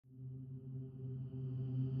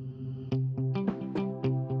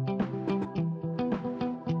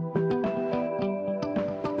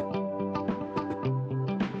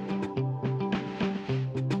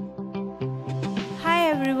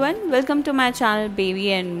everyone, welcome to my channel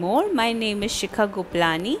Baby and More. My name is Shikha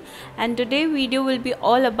Goplani and today video will be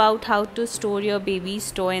all about how to store your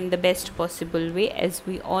baby's toy in the best possible way. As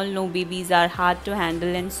we all know, babies are hard to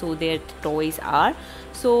handle and so their toys are.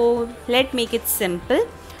 So let's make it simple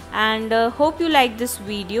and hope you like this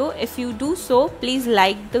video. If you do so, please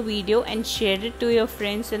like the video and share it to your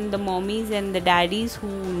friends and the mommies and the daddies who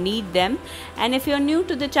need them. And if you're new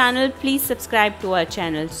to the channel, please subscribe to our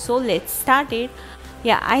channel. So let's start it.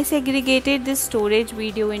 Yeah, I segregated this storage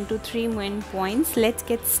video into 3 main points. Let's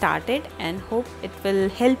get started and hope it will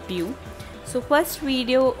help you. So first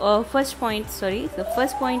point is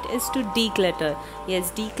to declutter.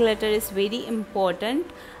 Yes, declutter is very important.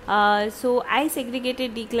 So I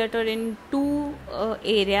segregated declutter in two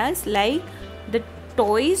areas, like the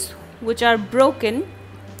toys which are broken,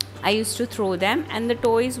 I used to throw them, and the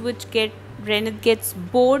toys which Renit gets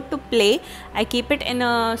bored to play, I keep it in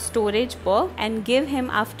a storage box and give him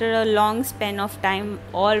after a long span of time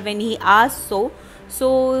or when he asks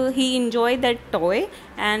so he enjoy that toy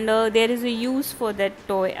and there is a use for that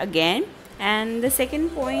toy again. And the second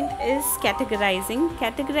point is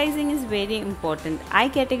categorizing is very important. I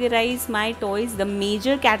categorize my toys. The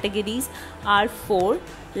major categories are 4,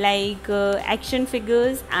 like action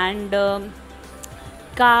figures and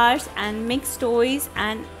cars and mixed toys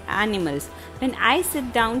and animals. When I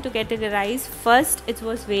sit down to categorize, first it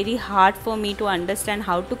was very hard for me to understand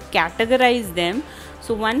how to categorize them.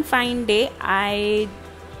 So one fine day I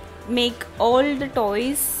make all the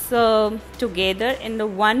toys together in the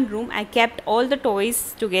one room. I kept all the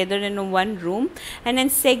toys together in a one room and then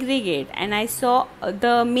segregate, and I saw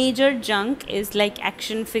the major junk is like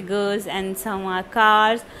action figures and some are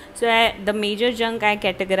cars. So the major junk I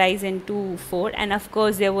categorize into 4, and of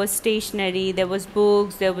course there was stationery, there was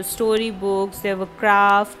books, there was story books, there were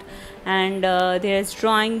craft, and there's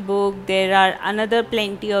drawing book. There are another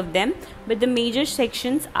plenty of them, but the major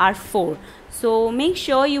sections are 4. So make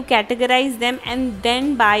sure you categorize them and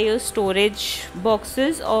then buy your storage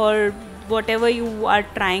boxes or whatever you are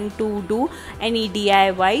trying to do, any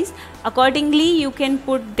DIYs. Accordingly you can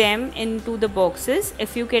put them into the boxes.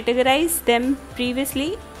 If you categorize them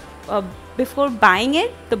previously before buying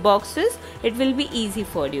the boxes, it will be easy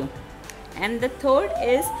for you. And the third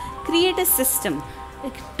is create a system.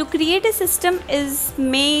 To create a system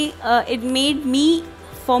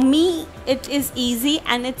for me it is easy,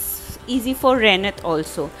 and it's easy for Renit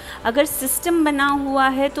also. अगर system बना हुआ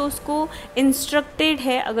है तो उसको instructed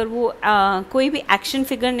है, अगर वो कोई भी एक्शन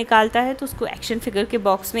फिगर निकालता है तो उसको एक्शन फिगर के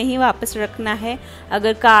बॉक्स में ही वापस रखना है,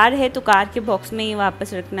 अगर कार है तो कार के बॉक्स में ही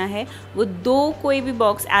वापस रखना है. वो कोई भी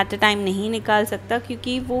बॉक्स एट अ टाइम नहीं निकाल सकता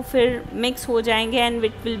क्योंकि वो फिर मिक्स हो जाएंगे and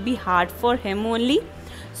it will be hard for him only.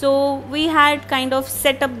 So we had kind of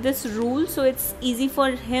set up this rule, so it's easy for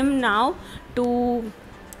him now to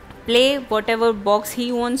play whatever box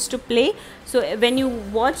he wants to play. So when you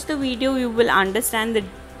watch the video you will understand the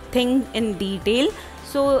thing in detail.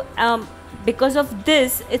 So because of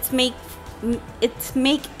this it's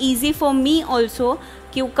make easy for me also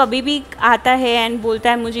कि वो कभी भी आता है and बोलता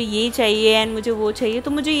है मुझे ये चाहिए एंड मुझे वो चाहिए,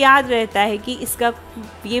 तो मुझे याद रहता है कि इसका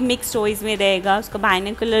ये मिक्स टॉयज़ में रहेगा, उसका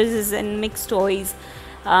binoculars is in mix toys.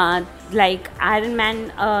 Like Iron Man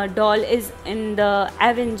doll is in the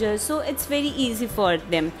Avengers, so it's very easy for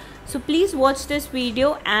them. So please watch this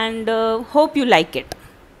video and hope you like it.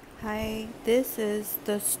 Hi, this is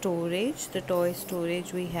the storage, the toy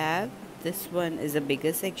storage we have. This one is a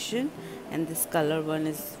bigger section and this color one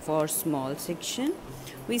is for small section.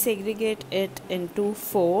 We segregate it into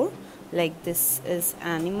 4, like this is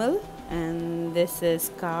animal and this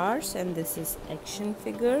is cars and this is action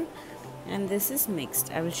figure and this is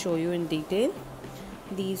mixed. I will show you in detail.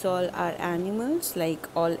 These all are animals, like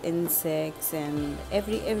all insects and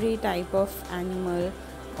every type of animal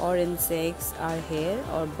or insects are here,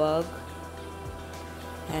 or bug.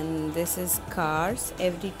 And this is cars,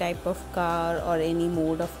 every type of car or any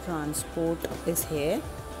mode of transport is here.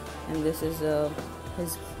 And this is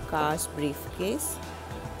his car's briefcase.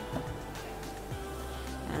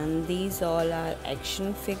 And these all are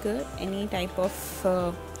action figure, any type of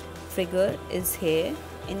figure is here,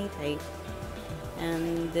 any type.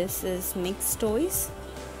 And this is mixed toys,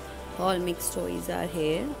 all mixed toys are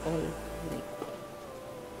here, all like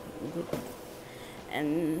good.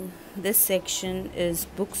 And this section is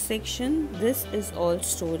book section. This is all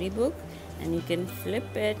storybook and you can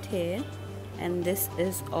flip it here, and this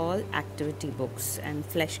is all activity books and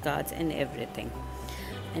flashcards and everything.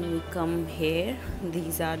 And we come here,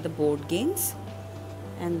 these are the board games,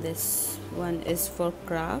 and this one is for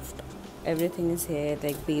craft. Everything is here,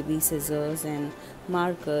 like baby scissors and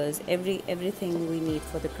markers, everything we need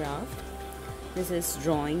for the craft. This is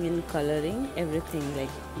drawing and coloring, everything like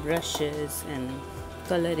brushes and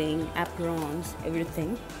coloring, aprons,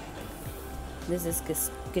 everything. This is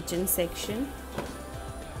kitchen section,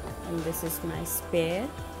 and this is my spare,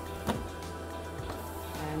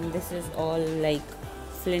 and this is all like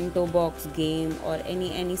Flinto box game or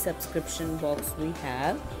any subscription box we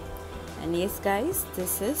have. And yes guys,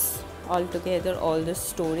 this is altogether all the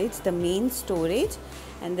storage, the main storage,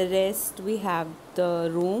 and the rest we have the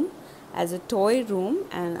room as a toy room,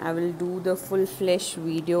 and I will do the full-fledged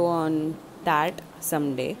video on that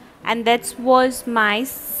someday. And that was my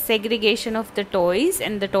segregation of the toys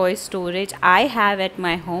and the toy storage I have at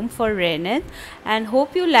my home for Renit, and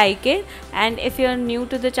hope you like it. And if you're new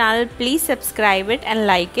to the channel, please subscribe it and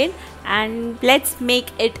like it, and let's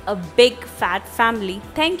make it a big fat family.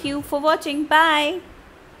 Thank you for watching. Bye.